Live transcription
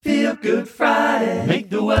Good Friday. Make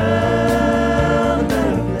the world a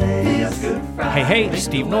better place. Feel Good Friday. Hey,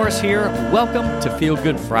 Steve Norris here. Welcome to Feel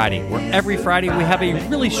Good Friday, where every Friday we have a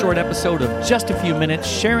really short episode of just a few minutes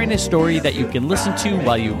sharing a story that you can listen to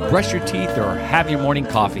while you brush your teeth or have your morning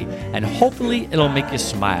coffee. And hopefully it'll make you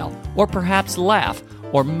smile, or perhaps laugh,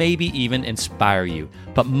 or maybe even inspire you.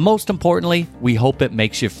 But most importantly, we hope it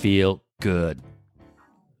makes you feel good.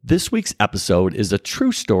 This week's episode is a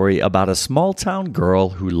true story about a small-town girl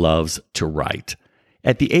who loves to write.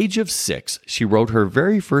 At the age of 6, she wrote her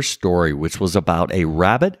very first story, which was about a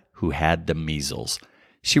rabbit who had the measles.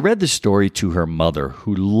 She read the story to her mother,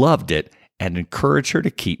 who loved it and encouraged her to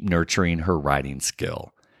keep nurturing her writing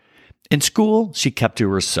skill. In school, she kept to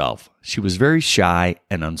herself. She was very shy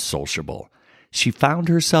and unsociable. She found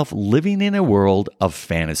herself living in a world of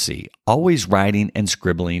fantasy, always writing and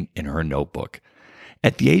scribbling in her notebook.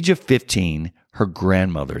 At the age of 15, her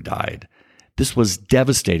grandmother died. This was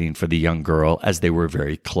devastating for the young girl as they were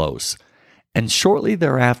very close. And shortly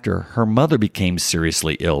thereafter, her mother became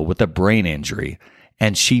seriously ill with a brain injury,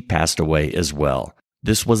 and she passed away as well.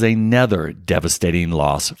 This was another devastating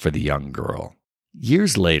loss for the young girl.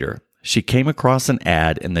 Years later, she came across an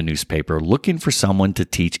ad in the newspaper looking for someone to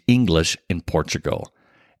teach English in Portugal.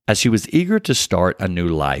 As she was eager to start a new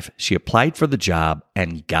life, she applied for the job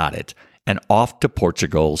and got it, and off to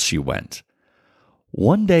Portugal she went.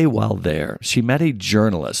 One day while there, she met a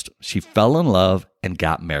journalist. She fell in love and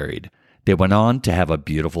got married. They went on to have a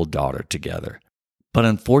beautiful daughter together. But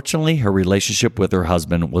unfortunately, her relationship with her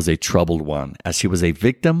husband was a troubled one, as she was a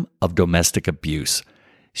victim of domestic abuse.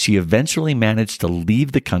 She eventually managed to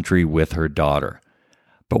leave the country with her daughter.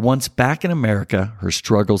 But once back in America, her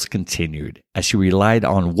struggles continued, as she relied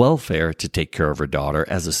on welfare to take care of her daughter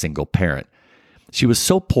as a single parent. She was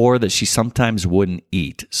so poor that she sometimes wouldn't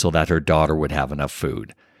eat so that her daughter would have enough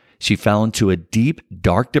food. She fell into a deep,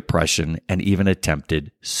 dark depression and even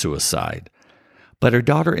attempted suicide. But her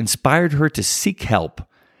daughter inspired her to seek help,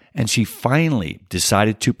 and she finally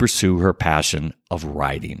decided to pursue her passion of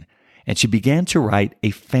writing. And she began to write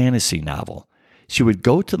a fantasy novel. She would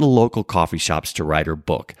go to the local coffee shops to write her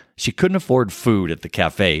book. She couldn't afford food at the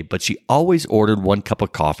cafe, but she always ordered 1 cup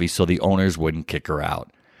of coffee so the owners wouldn't kick her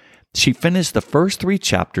out. She finished the first 3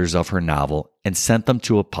 chapters of her novel and sent them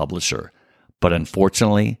to a publisher, but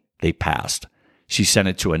unfortunately, they passed. She sent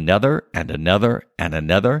it to another and another and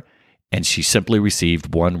another, and she simply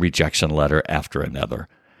received one rejection letter after another.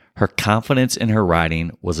 Her confidence in her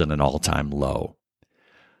writing was at an all-time low.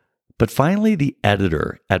 But finally, the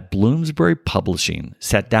editor at Bloomsbury Publishing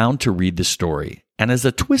sat down to read the story, and as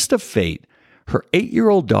a twist of fate, her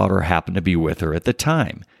 8-year-old daughter happened to be with her at the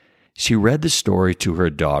time. She read the story to her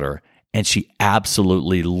daughter, and she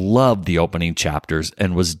absolutely loved the opening chapters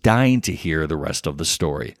and was dying to hear the rest of the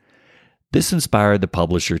story. This inspired the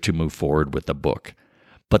publisher to move forward with the book.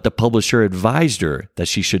 But the publisher advised her that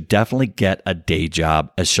she should definitely get a day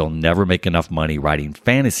job, as she'll never make enough money writing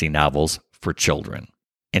fantasy novels for children.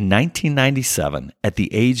 In 1997, at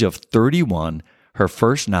the age of 31, her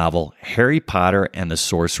first novel, Harry Potter and the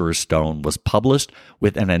Sorcerer's Stone, was published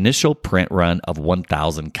with an initial print run of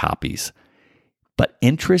 1,000 copies. But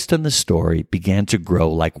interest in the story began to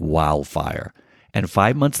grow like wildfire, and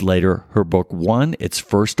 5 months later, her book won its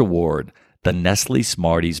first award, the Nestle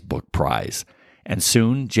Smarties Book Prize. And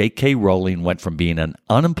soon, J.K. Rowling went from being an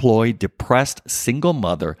unemployed, depressed single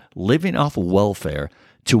mother living off welfare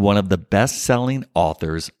to one of the best-selling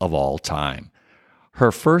authors of all time.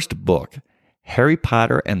 Her first book, Harry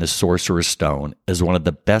Potter and the Sorcerer's Stone, is one of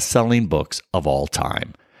the best-selling books of all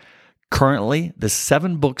time. Currently, the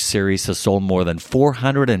 7-book series has sold more than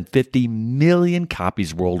 450 million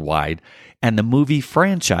copies worldwide, and the movie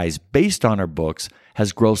franchise based on her books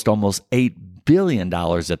has grossed almost $8 billion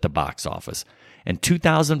at the box office. In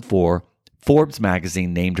 2004, Forbes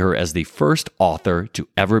magazine named her as the first author to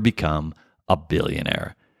ever become a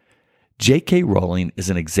billionaire. J.K. Rowling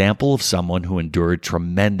is an example of someone who endured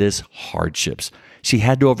tremendous hardships. She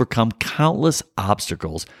had to overcome countless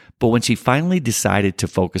obstacles, but when she finally decided to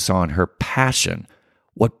focus on her passion,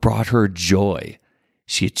 what brought her joy,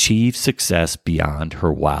 she achieved success beyond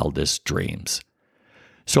her wildest dreams.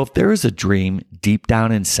 So if there is a dream deep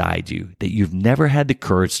down inside you that you've never had the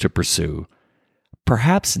courage to pursue,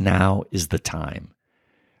 perhaps now is the time.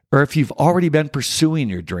 Or if you've already been pursuing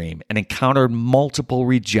your dream and encountered multiple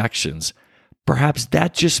rejections, perhaps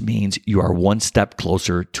that just means you are one step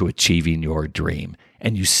closer to achieving your dream,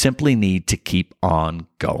 and you simply need to keep on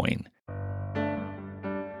going.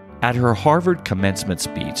 At her Harvard commencement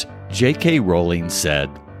speech, J.K. Rowling said,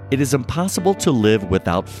 "It is impossible to live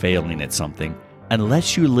without failing at something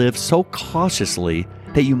unless you live so cautiously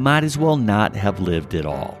that you might as well not have lived at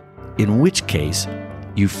all. in which case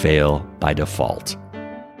you fail by default.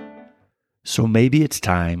 So maybe it's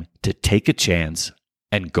time to take a chance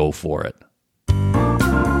and go for it.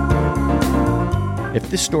 If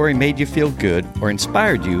this story made you feel good or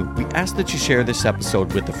inspired you, we ask that you share this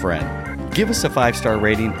episode with a friend. Give us a 5-star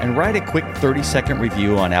rating and write a quick 30-second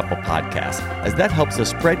review on Apple Podcasts, as that helps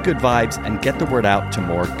us spread good vibes and get the word out to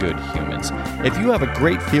more good humans. If you have a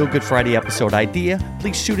great Feel Good Friday episode idea,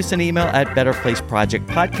 please shoot us an email at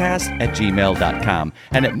betterplaceprojectpodcast@gmail.com,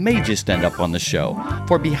 and it may just end up on the show.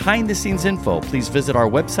 For behind-the-scenes info, please visit our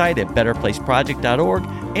website at betterplaceproject.org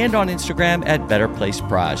and on Instagram at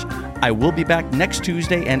betterplaceproj. I will be back next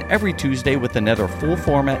Tuesday and every Tuesday with another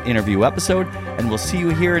full-format interview episode, and we'll see you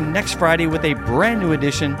here next Friday with a brand new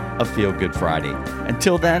edition of Feel Good Friday.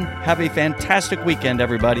 Until then, have a fantastic weekend,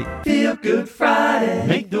 everybody. Feel Good Friday.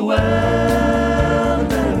 Make the world